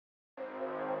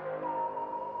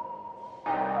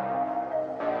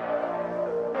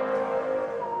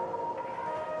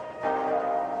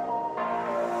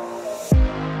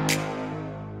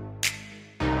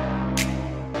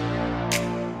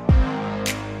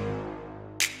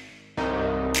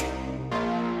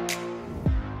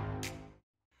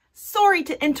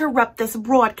sorry to interrupt this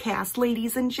broadcast,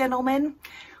 ladies and gentlemen,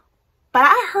 but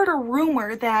I heard a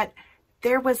rumor that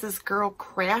there was this girl,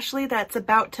 Crashley, that's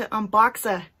about to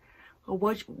unbox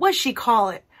what's she call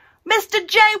it? Mr.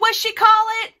 J, what's she call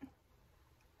it?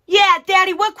 Yeah,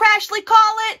 Daddy, what Crashley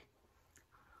call it?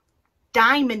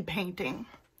 Diamond painting.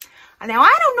 Now,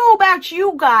 I don't know about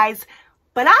you guys,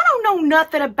 but I don't know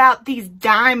nothing about these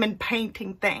diamond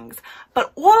painting things.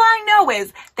 But all I know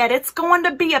is that it's going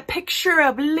to be a picture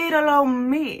of little old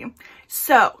me.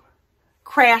 So,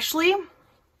 Crashley,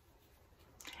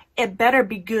 it better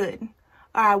be good,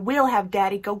 or I will have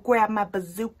Daddy go grab my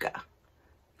bazooka.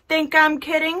 Think I'm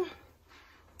kidding?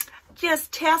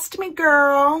 Just test me,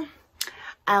 girl.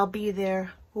 I'll be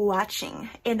there watching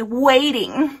and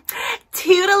waiting.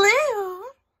 Toodaloo.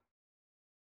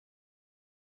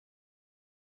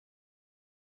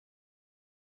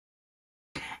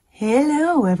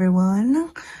 Hello,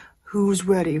 everyone. Who's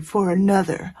ready for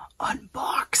another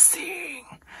unboxing?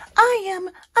 I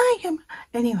am.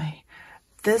 Anyway,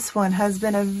 this one has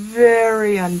been a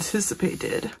very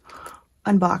anticipated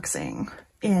unboxing,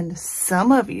 and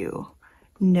some of you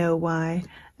know why.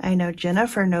 I know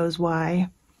Jennifer knows why.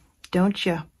 Don't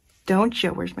you? Don't you?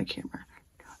 Where's my camera?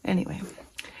 Anyway,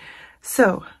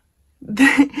 so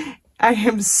I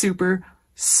am super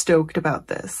stoked about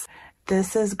this.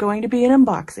 This is going to be an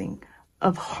unboxing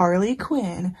of Harley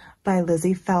Quinn by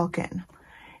Lizzy Falcon.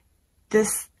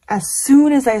 This, as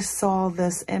soon as I saw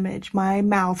this image, my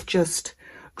mouth just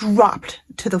dropped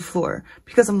to the floor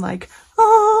because I'm like,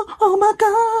 oh my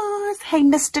gosh, hey,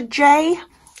 Mr. J.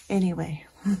 Anyway,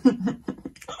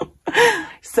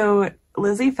 so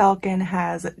Lizzy Falcon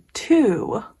has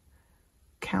two,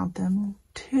 count them,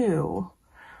 two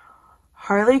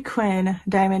Harley Quinn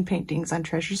diamond paintings on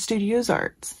Treasure Studios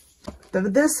Arts.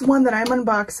 This one that I'm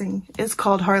unboxing is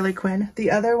called Harley Quinn.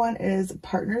 The other one is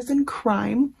Partners in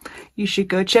Crime. You should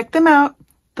go check them out.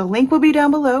 The link will be down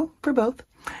below for both.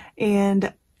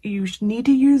 And you need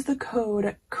to use the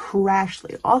code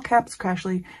Crashley, all caps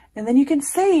Crashley, and then you can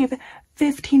save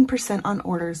 15% on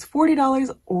orders,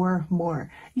 $40 or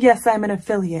more. Yes, I'm an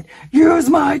affiliate. Use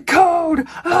my code,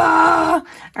 or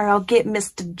I'll get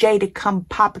Mr. J to come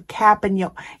pop a cap and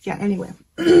you'll, yeah, anyway.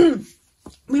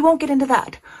 We won't get into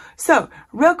that. So,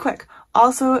 real quick,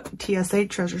 also TSA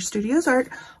Treasure Studios Art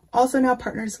also now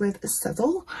partners with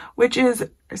Sizzle, which is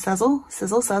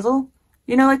Sizzle.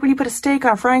 You know, like when you put a steak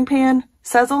on a frying pan,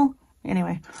 Sizzle?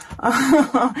 Anyway,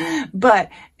 but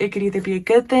it could either be a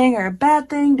good thing or a bad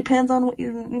thing, depends on what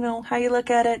you know, how you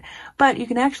look at it. But you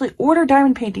can actually order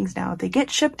diamond paintings now. They get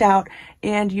shipped out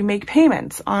and you make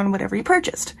payments on whatever you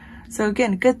purchased. So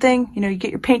again, good thing, you know, you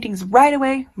get your paintings right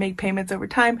away, make payments over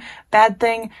time. Bad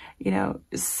thing, you know,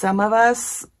 some of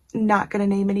us, not gonna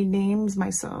name any names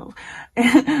myself,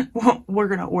 we're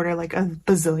gonna order like a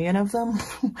bazillion of them.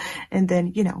 And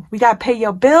then, you know, we gotta pay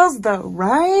your bills though,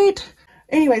 right?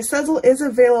 Anyway, Sizzle is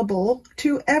available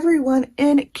to everyone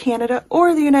in Canada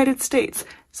or the United States.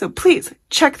 So please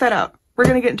check that out. We're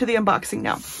gonna get into the unboxing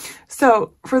now.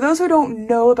 So for those who don't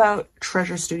know about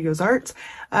Treasure Studios Arts,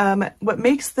 what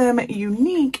makes them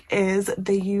unique is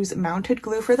they use mounted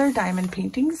glue for their diamond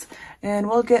paintings, and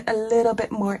we'll get a little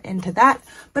bit more into that,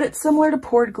 but it's similar to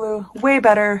poured glue, way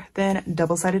better than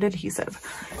double-sided adhesive.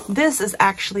 This is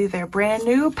actually their brand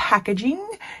new packaging.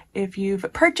 If you've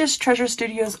purchased Treasure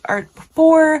Studios Art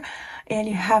before and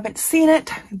you haven't seen it,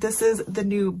 this is the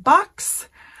new box.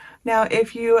 Now,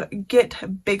 if you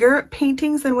get bigger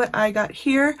paintings than what I got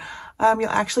here, you'll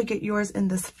actually get yours in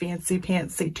this fancy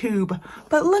tube.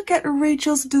 But look at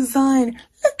Rachel's design.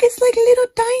 Look, it's like little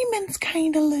diamonds,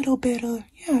 kind of little bit.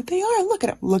 Yeah, they are. Look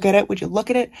at it. Look at it. Would you look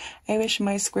at it? I wish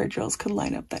my square drills could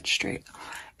line up that straight.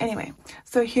 Anyway,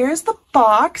 so here's the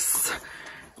box.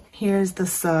 Here's the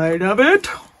side of it,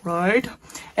 right?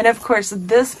 And of course,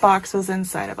 this box was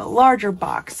inside of a larger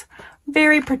box.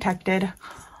 Very protected.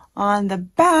 On the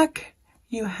back,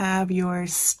 you have your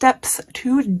steps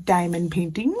to diamond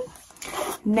painting.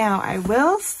 Now, I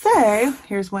will say,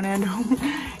 here's one end.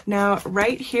 Now,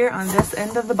 right here on this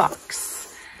end of the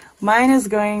box, mine is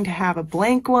going to have a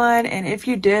blank one. And if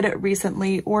you did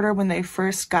recently order when they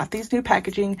first got these new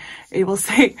packaging, it will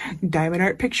say diamond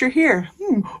art picture here.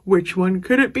 Which one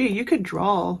could it be? You could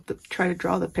try to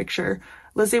draw the picture.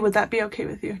 Lizzy, would that be okay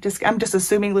with you? I'm just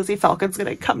assuming Lizzy Falcon's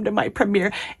gonna come to my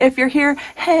premiere. If you're here,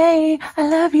 hey, I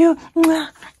love you.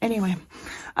 Anyway,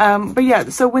 but yeah,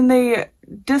 so when they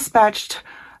dispatched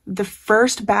the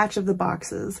first batch of the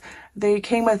boxes, they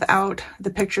came without the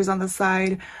pictures on the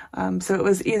side. So it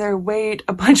was either wait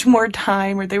a bunch more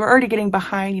time, or they were already getting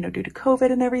behind, you know, due to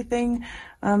COVID and everything.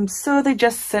 So they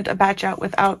just sent a batch out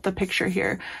without the picture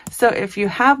here. So if you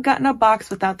have gotten a box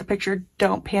without the picture,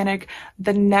 don't panic.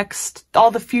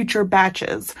 All the future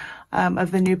batches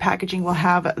of the new packaging will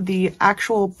have the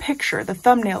actual picture, the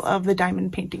thumbnail of the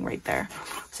diamond painting right there.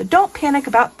 So don't panic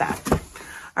about that.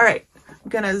 All right, I'm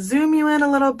gonna zoom you in a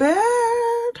little bit,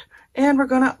 and we're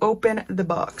gonna open the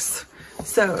box.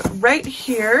 So right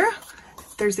here,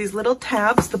 there's these little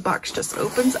tabs. The box just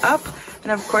opens up,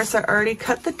 and of course I already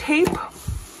cut the tape.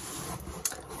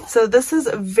 So this is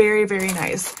very, very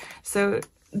nice. So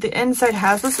the inside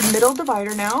has this middle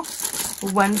divider now.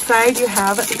 One side you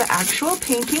have the actual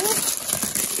painting,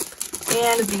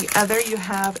 and the other you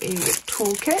have a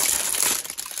toolkit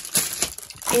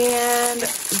and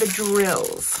the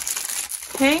drills.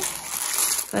 Okay,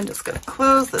 so I'm just gonna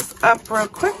close this up real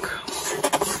quick.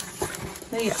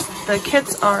 Yes, the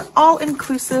kits are all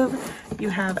inclusive. You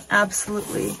have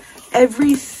absolutely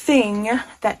everything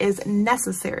that is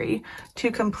necessary to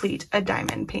complete a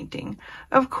diamond painting.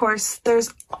 Of course,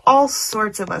 there's all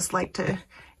sorts of us like to,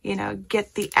 you know,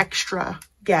 get the extra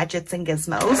gadgets and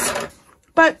gizmos,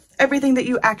 but everything that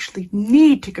you actually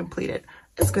need to complete it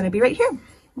is going to be right here.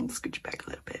 Let's scoot you back a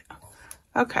little bit.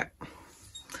 Okay,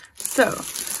 so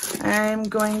I'm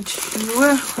going to,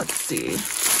 let's see,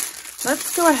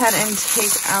 let's go ahead and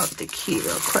take out the key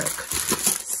real quick.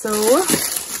 So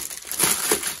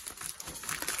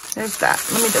there's that.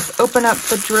 Let me just open up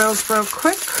the drills real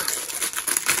quick.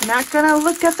 I'm not gonna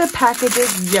look at the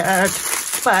packages yet,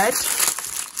 but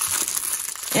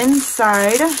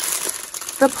inside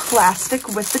the plastic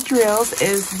with the drills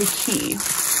is the key.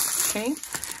 Okay,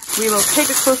 we will take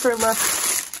a closer look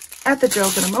at the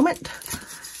drills in a moment.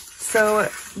 So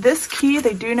this key,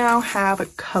 they do now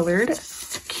have colored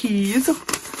keys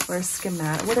or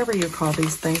schematic, whatever you call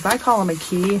these things. I call them a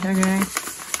key, okay?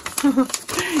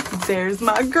 There's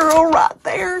my girl right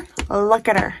there. Look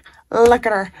at her. Look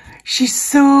at her. She's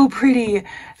so pretty.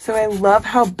 So I love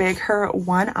how big her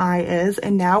one eye is,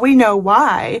 and now we know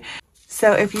why.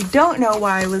 So if you don't know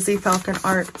why Lizzy Falcon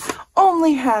art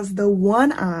only has the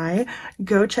one eye,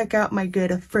 go check out my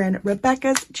good friend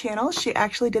Rebecca's channel. She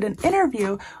actually did an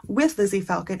interview with Lizzy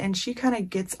Falcon, and she kind of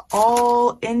gets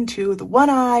all into the one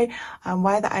eye,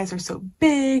 why the eyes are so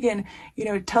big, and, you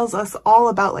know, tells us all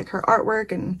about like her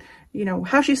artwork and, you know,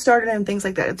 how she started and things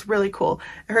like that. It's really cool.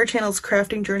 Her channel's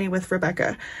Crafting Journey with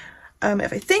Rebecca.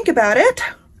 If I think about it,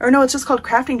 or no, it's just called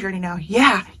Crafting Journey now.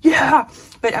 Yeah.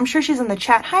 But I'm sure she's in the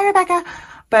chat. Hi, Rebecca.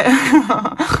 But,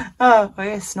 oh,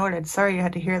 I snorted. Sorry you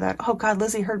had to hear that. Oh God,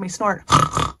 Lizzy heard me snort.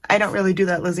 I don't really do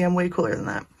that, Lizzy. I'm way cooler than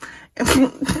that.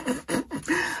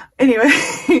 Anyway,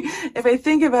 if I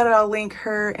think about it, I'll link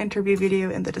her interview video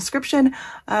in the description.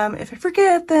 If I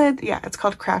forget that, yeah, it's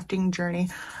called Crafting Journey.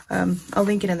 I'll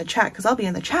link it in the chat because I'll be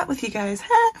in the chat with you guys.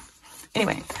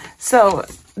 Anyway, so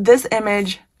this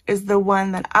image is the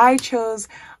one that I chose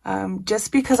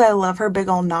just because I love her big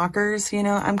old knockers. You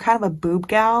know, I'm kind of a boob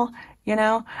gal. You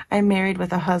know, I'm married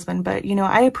with a husband, but, you know,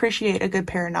 I appreciate a good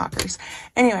pair of knockers.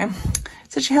 Anyway,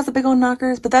 so she has the big old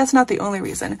knockers, but that's not the only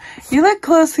reason. You look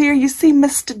close here, you see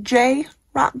Mr. J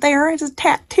right there. It's his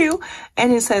tattoo,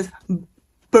 and it says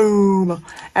boom.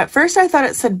 At first I thought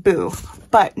it said boo,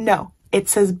 but no, it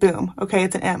says boom. Okay,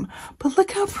 it's an M. But look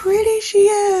how pretty she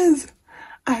is.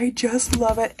 I just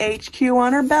love it. HQ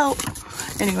on her belt.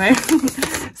 Anyway,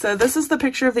 so this is the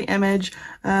picture of the image.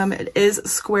 It is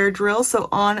square drill. So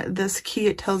on this key,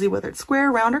 it tells you whether it's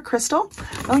square, round, or crystal.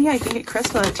 Oh yeah, you can get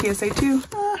crystal at TSA too.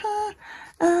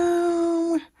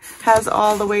 Has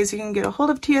all the ways you can get a hold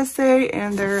of TSA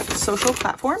and their social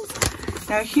platforms.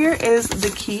 Now here is the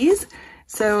keys.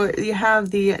 So you have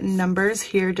the numbers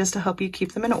here just to help you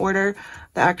keep them in order,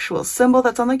 the actual symbol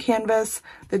that's on the canvas,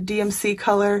 the DMC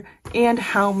color, and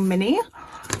how many.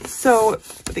 So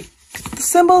the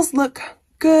symbols look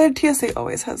good. TSA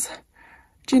always has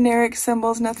generic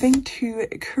symbols, nothing too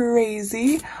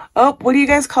crazy. Oh, what do you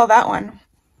guys call that one?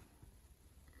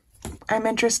 I'm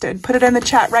interested. Put it in the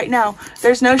chat right now.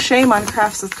 There's no shame on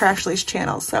Crafts with Crashley's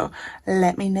channel, so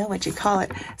let me know what you call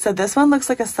it. So this one looks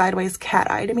like a sideways cat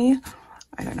eye to me.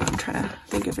 I don't know, I'm trying to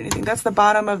think of anything. That's the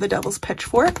bottom of the devil's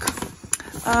pitchfork.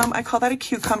 I call that a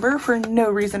cucumber for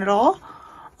no reason at all.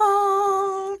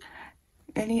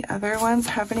 Any other ones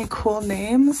have any cool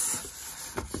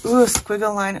names? Ooh,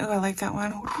 squiggle line. Ooh, I like that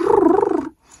one.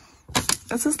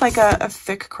 This is like a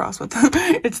thick cross with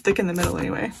it's thick in the middle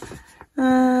anyway.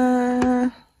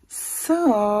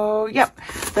 So, yep,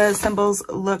 the symbols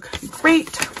look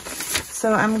great.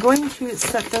 So I'm going to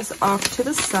set this off to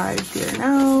the side here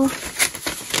now.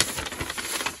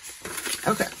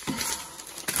 Okay.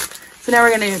 So now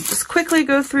we're going to just quickly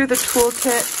go through the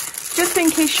toolkit, just in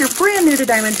case you're brand new to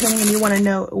diamond painting and you want to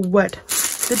know what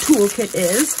the toolkit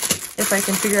is. If I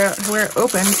can figure out where it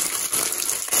opens.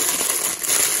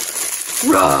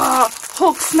 Raw!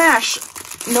 Hulk smash!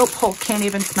 Nope, Hulk can't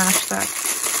even smash that.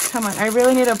 Come on, I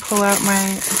really need to pull out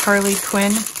my Harley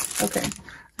Quinn. Okay,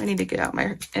 I need to get out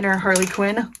my inner Harley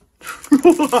Quinn.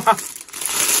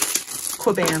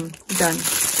 Quabam, done.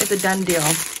 It's a done deal,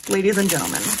 ladies and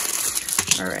gentlemen.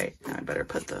 All right, now I better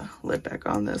put the lid back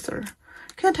on this or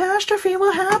catastrophe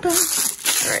will happen.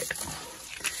 All right.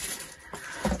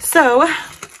 So,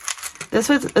 this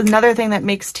was another thing that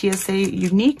makes TSA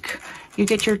unique. You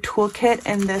get your toolkit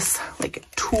in this like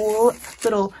tool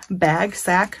little bag,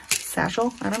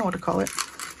 satchel. I don't know what to call it,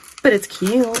 but it's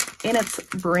cute and it's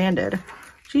branded.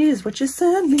 Jeez, what you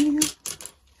sent me?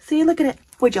 See, look at it.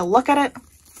 Would you look at it?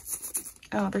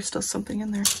 Oh, there's still something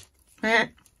in there.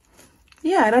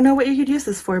 Yeah, I don't know what you could use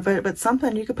this for, but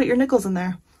something. You could put your nickels in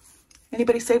there.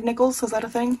 Anybody save nickels? Is that a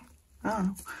thing? I don't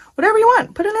know. Whatever you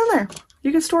want, put it in there.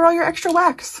 You can store all your extra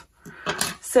wax.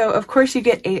 So, of course, you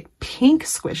get a pink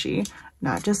squishy,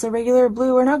 not just a regular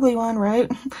blue or an ugly one,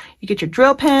 right? You get your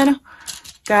drill pen,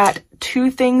 got 2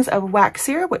 things of wax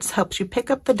here, which helps you pick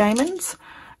up the diamonds.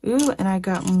 Ooh, and I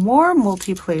got more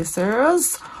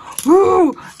multi-placers.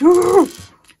 Ooh, ooh.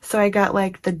 So I got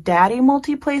like the daddy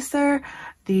multi-placer,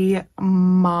 the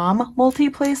mom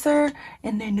multi-placer,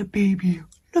 and then the baby.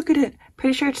 Look at it.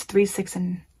 Pretty sure it's 3, 6,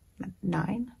 and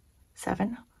 9,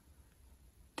 7.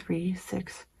 3,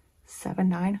 6, 7,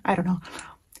 9. I don't know.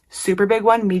 Super big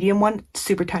one, medium one,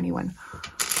 super tiny one.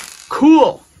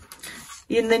 Cool.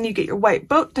 And then you get your white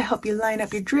boat to help you line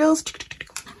up your drills.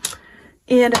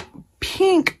 And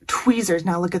pink tweezers.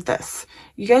 Now look at this.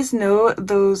 You guys know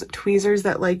those tweezers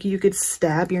that like you could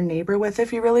stab your neighbor with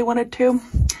if you really wanted to?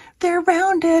 They're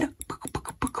rounded.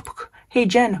 Hey,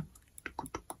 Jen.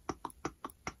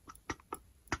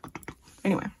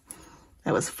 Anyway,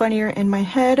 that was funnier in my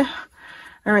head.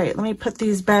 All right, let me put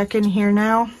these back in here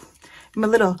now. My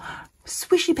little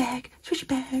swishy bag, swishy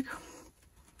bag.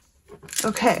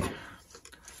 Okay,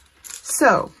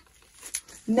 so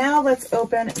now let's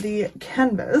open the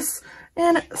canvas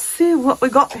and see what we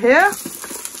got here.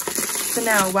 So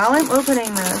now, while I'm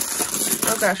opening this,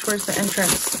 oh gosh, where's the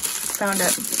entrance? Found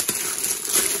it.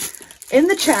 In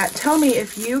the chat, tell me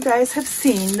if you guys have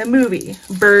seen the movie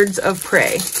Birds of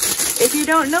Prey. If you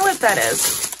don't know what that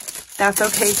is, that's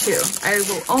okay too. I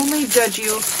will only judge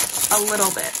you a little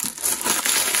bit.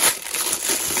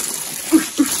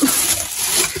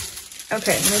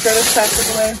 Okay, let me throw this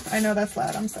plastic away. I know that's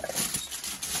loud, I'm sorry.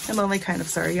 I'm only kind of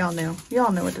sorry, y'all know.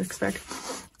 Y'all know what to expect.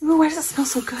 Ooh, why does it smell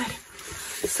so good?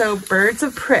 So, Birds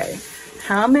of Prey.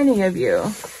 How many of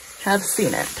you have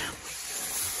seen it?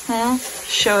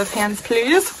 Show of hands,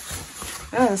 please.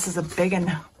 Oh, this is a big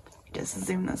one. Just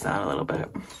zoom this out a little bit.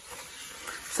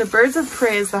 So Birds of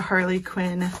Prey is the Harley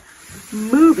Quinn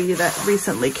movie that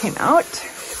recently came out.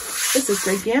 This is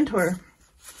gigantor.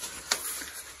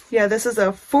 Yeah, this is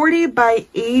a 40 by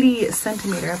 80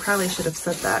 centimeter. I probably should have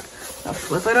said that. I'll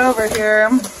flip it over here.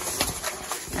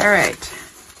 All right.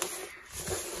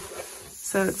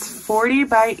 So it's 40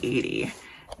 by 80.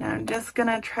 Now I'm just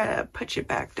gonna try to put you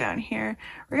back down here.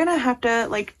 We're gonna have to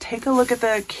like take a look at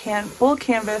the full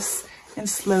canvas in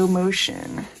slow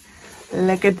motion.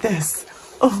 Look at this.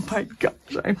 Oh my gosh,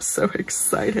 I'm so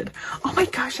excited. Oh my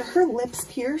gosh, are her lips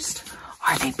pierced?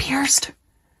 Are they pierced?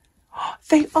 Oh,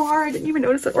 they are. I didn't even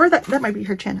notice it. Or that might be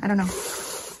her chin. I don't know.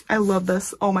 I love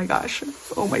this. Oh my gosh.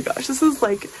 Oh my gosh. This is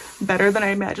like better than I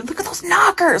imagined. Look at those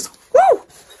knockers. Woo!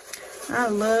 I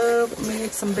love me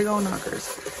some big old knockers.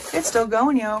 It's still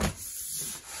going, yo.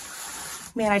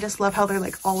 Man, I just love how they're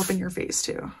like all up in your face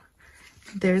too.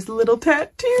 There's a little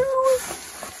tattoo.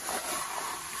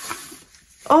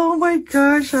 Oh my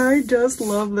gosh, I just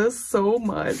love this so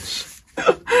much.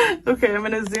 Okay, I'm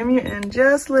gonna zoom you in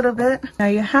just a little bit. Now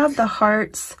you have the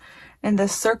hearts and the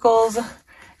circles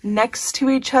next to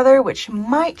each other, which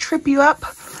might trip you up,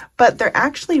 but they're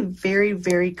actually very,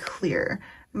 very clear.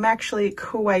 I'm actually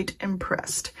quite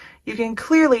impressed. You can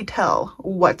clearly tell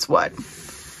what's what.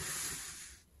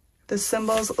 The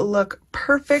symbols look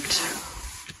perfect.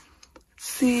 Let's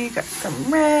see, got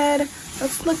some red.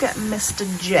 Let's look at Mr.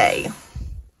 J.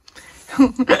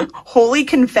 Holy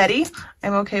confetti.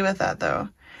 I'm okay with that though.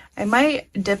 I might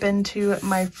dip into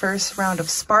my first round of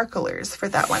sparklers for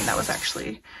that one. That was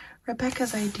actually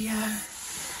Rebecca's idea.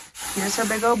 Here's her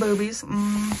big old boobies.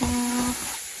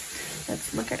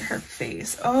 Let's look at her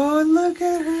face. Oh, look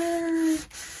at her.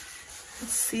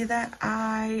 Let's see that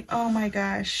eye. Oh my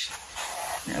gosh.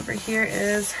 And over here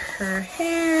is her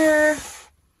hair.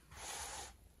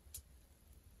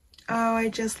 Oh, I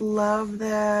just love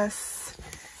this.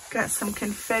 Got some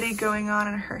confetti going on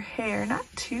in her hair. Not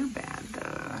too bad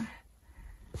though.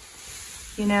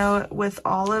 You know, with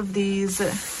all of these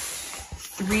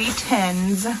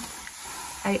 310s,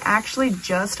 I actually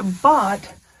just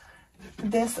bought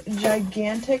this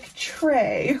gigantic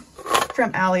tray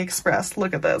from AliExpress.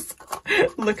 Look at this.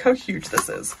 Look how huge this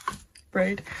is,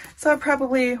 right? So I'll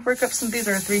probably work up some, these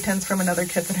are 310s from another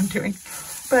kit that I'm doing.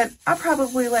 But I'll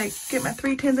probably like get my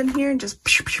 310s in here and just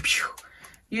pew, pew, pew,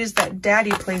 use that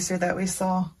daddy placer that we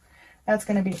saw. That's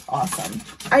gonna be awesome.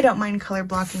 I don't mind color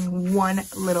blocking one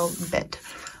little bit,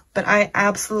 but I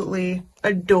absolutely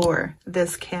adore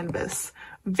this canvas.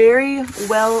 Very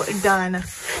well done,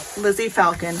 Lizzy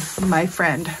Falcon, my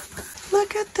friend.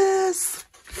 Look at this.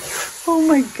 Oh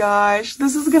my gosh,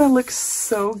 this is gonna look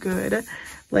so good,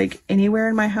 like anywhere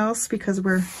in my house because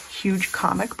we're huge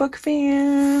comic book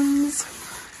fans.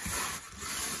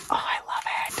 Oh, I love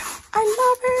it. I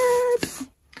love it.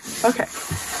 Okay,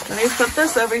 let me flip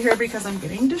this over here because I'm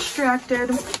getting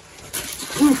distracted.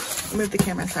 Oof, move the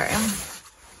camera, sorry.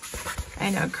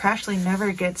 I know, Crashley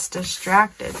never gets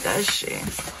distracted, does she?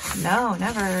 No,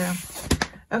 never.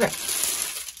 Okay,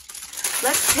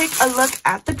 let's take a look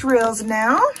at the drills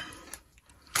now.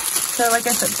 So like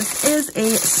I said, this is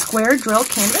a square drill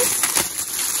canvas.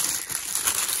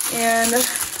 And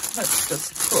let's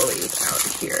just pull these out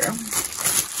here.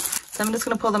 So I'm just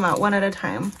gonna pull them out one at a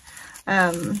time.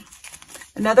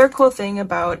 Another cool thing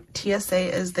about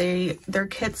TSA is their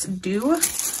kits do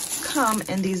come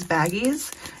in these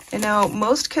baggies. And now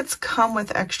most kits come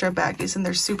with extra baggies and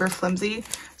they're super flimsy.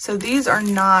 So these are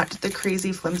not the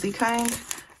crazy flimsy kind.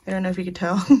 I don't know if you could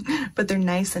tell, but they're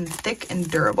nice and thick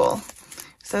and durable.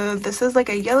 So this is like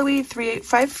a yellowy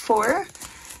 3854.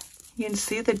 You can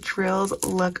see the drills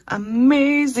look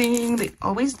amazing. They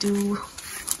always do.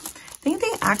 I think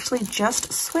they actually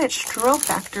just switched drill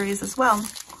factories as well.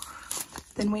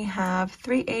 Then we have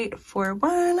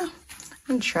 3841. I'm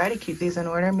gonna try to keep these in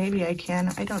order. Maybe I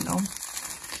can, I don't know.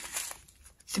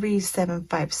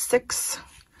 3756.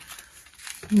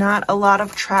 Not a lot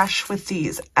of trash with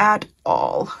these at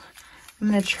all. I'm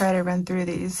gonna try to run through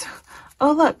these.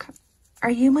 Oh look, are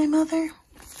you my mother?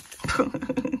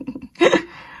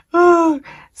 Oh,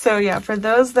 so yeah, for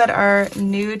those that are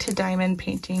new to diamond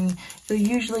painting, you'll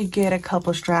usually get a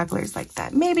couple stragglers like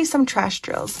that, maybe some trash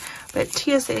drills, but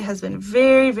TSA has been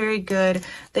very, very good.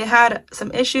 They had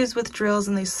some issues with drills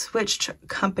and they switched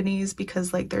companies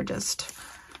because like they're just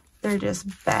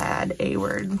bad, A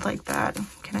word like that.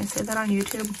 Can I say that on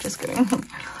YouTube? Just kidding.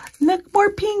 Look,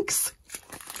 more pinks.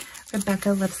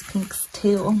 Rebecca loves pinks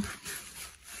too.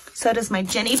 So does my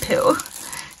Jenny Pooh.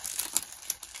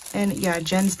 And yeah,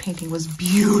 Jen's painting was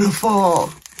beautiful.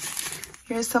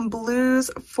 Here's some blues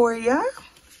for ya.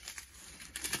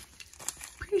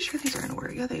 Pretty sure these are in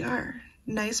order. Yeah, they are.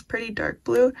 Nice, pretty dark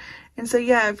blue. And so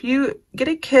yeah, if you get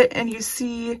a kit and you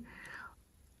see,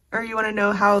 or you want to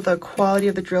know how the quality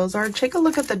of the drills are, take a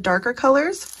look at the darker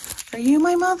colors. Are you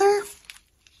my mother?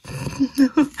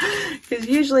 Because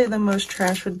usually the most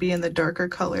trash would be in the darker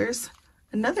colors.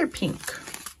 Another pink.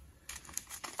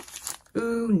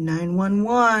 Ooh,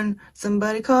 911.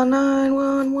 Somebody call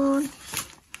 911.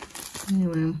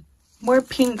 Anyway, more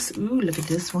pinks. Ooh, look at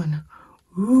this one.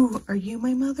 Ooh, are you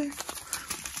my mother?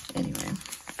 Anyway,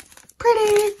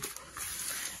 pretty.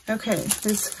 Okay,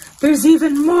 there's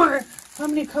even more. How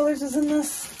many colors is in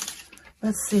this?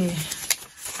 Let's see.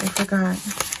 I forgot.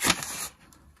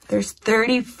 There's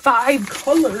 35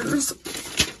 colors.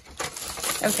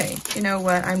 Okay, you know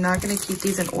what? I'm not going to keep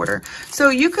these in order. So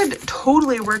you could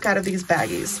totally work out of these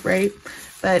baggies, right?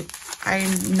 But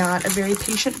I'm not a very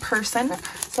patient person.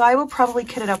 So I will probably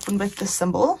kit it up with the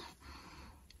symbol.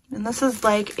 And this is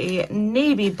like a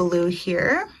navy blue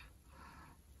here.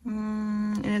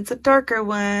 And it's a darker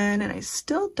one. And I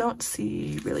still don't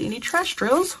see really any trash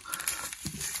drills.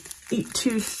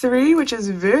 823, which is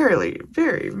very,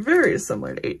 very, very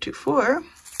similar to 824.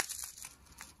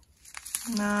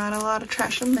 Not a lot of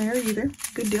trash in there either.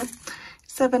 Good deal.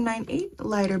 798,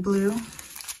 lighter blue.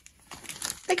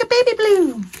 Like a baby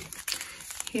blue.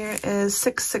 Here is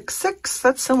 666.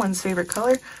 That's someone's favorite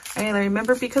color. I only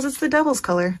remember because it's the devil's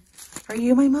color. Are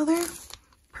you my mother?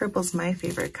 Purple's my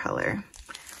favorite color.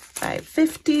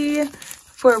 550,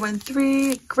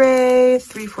 413, gray,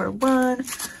 341.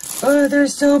 Oh, they're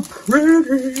so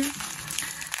pretty.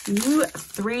 Ooh,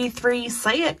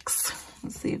 336.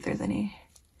 Let's see if there's any.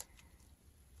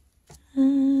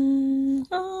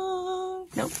 Oh,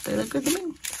 nope, they look good to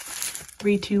me.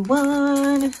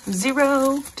 321,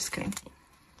 0. Just kidding.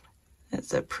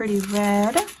 That's a pretty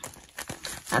red.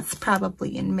 That's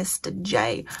probably in Mr.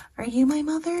 J. Are you my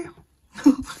mother?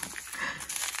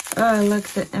 Oh, look,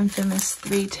 the infamous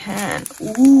 310.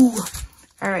 Ooh.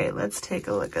 All right, let's take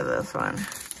a look at this one.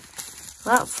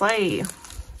 Let's see.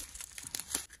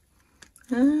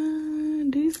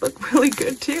 These look really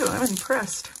good too. I'm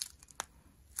impressed.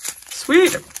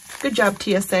 Sweet. Good job,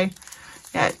 TSA.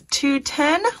 Yeah,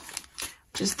 210,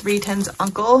 which is 310's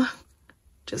uncle.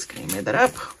 Just kidding, made that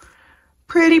up.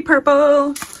 Pretty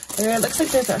purple. There, it looks like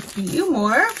there's a few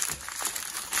more.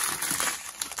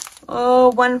 Oh,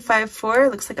 154,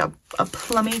 looks like a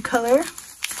plummy color.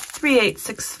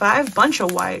 3865, bunch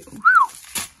of white.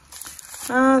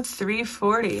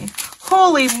 340.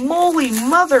 Holy moly,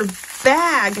 mother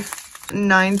bag.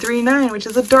 939, which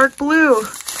is a dark blue.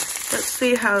 Let's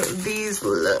see how these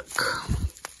look.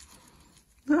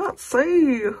 Let's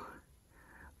see.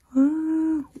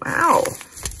 Wow.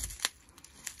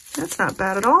 That's not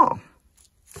bad at all.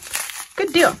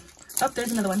 Good deal. Oh,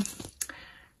 there's another one.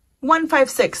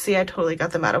 156. See, I totally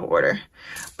got them out of order.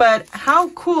 But how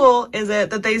cool is it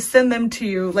that they send them to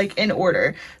you like in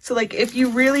order? So like if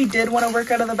you really did want to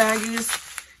work out of the baggies,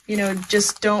 you know,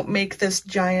 just don't make this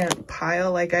giant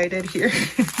pile like I did here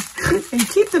and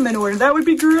keep them in order. That would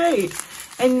be great.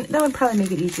 And that would probably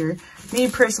make it easier. Me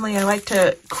personally, I like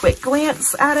to quick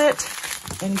glance at it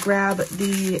and grab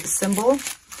the symbol.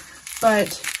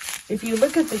 But if you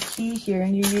look at the key here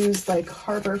and you use like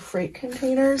Harbor Freight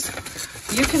containers,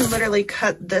 you can literally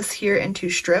cut this here into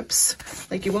strips.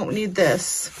 Like you won't need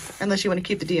this unless you want to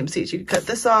keep the DMCs. You can cut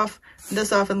this off,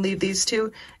 and leave these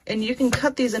two. And you can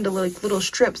cut these into like little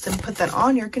strips and put that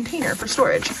on your container for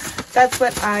storage. That's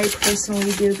what I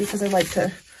personally do because I like to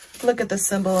look at the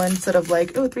symbol instead of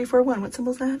like, oh, 341, what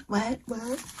symbol's that? What?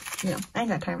 You know, I ain't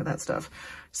got time for that stuff.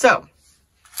 So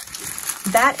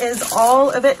that is all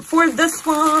of it for this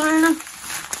one.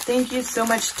 Thank you so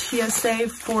much, TSA,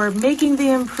 for making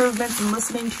the improvements and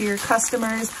listening to your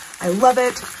customers. I love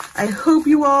it. I hope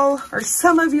you all, or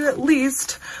some of you at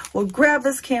least, will grab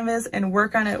this canvas and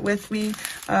work on it with me.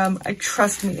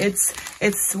 Trust me,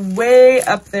 it's way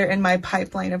up there in my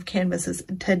pipeline of canvases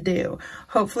to do.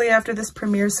 Hopefully after this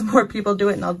premiere, some more people do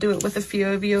it, and I'll do it with a few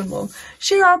of you, and we'll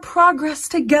share our progress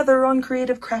together on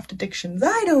creative craft addictions.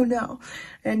 I don't know.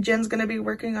 And Jen's gonna be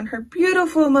working on her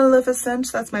beautiful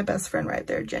Maleficent. That's my best friend right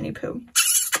there, Jenny Pooh.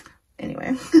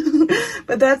 Anyway,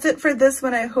 but that's it for this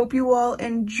one. I hope you all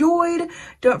enjoyed.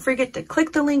 Don't forget to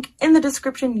click the link in the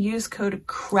description. Use code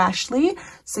Crashley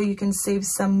so you can save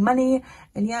some money.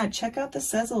 And yeah, check out the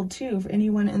sizzle too for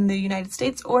anyone in the United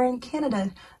States or in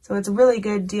Canada. So it's a really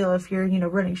good deal if you're, you know,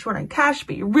 running short on cash,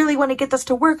 but you really want to get this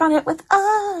to work on it with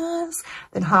us.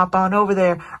 Then hop on over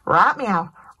there. Right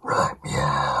meow. Right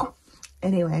meow.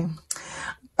 Anyway.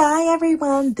 Bye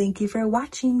everyone. Thank you for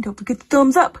watching. Don't forget the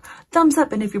thumbs up.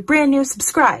 And if you're brand new,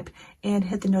 subscribe and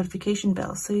hit the notification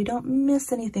bell so you don't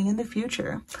miss anything in the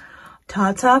future.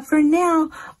 Ta-ta for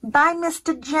now. Bye,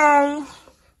 Mr. J.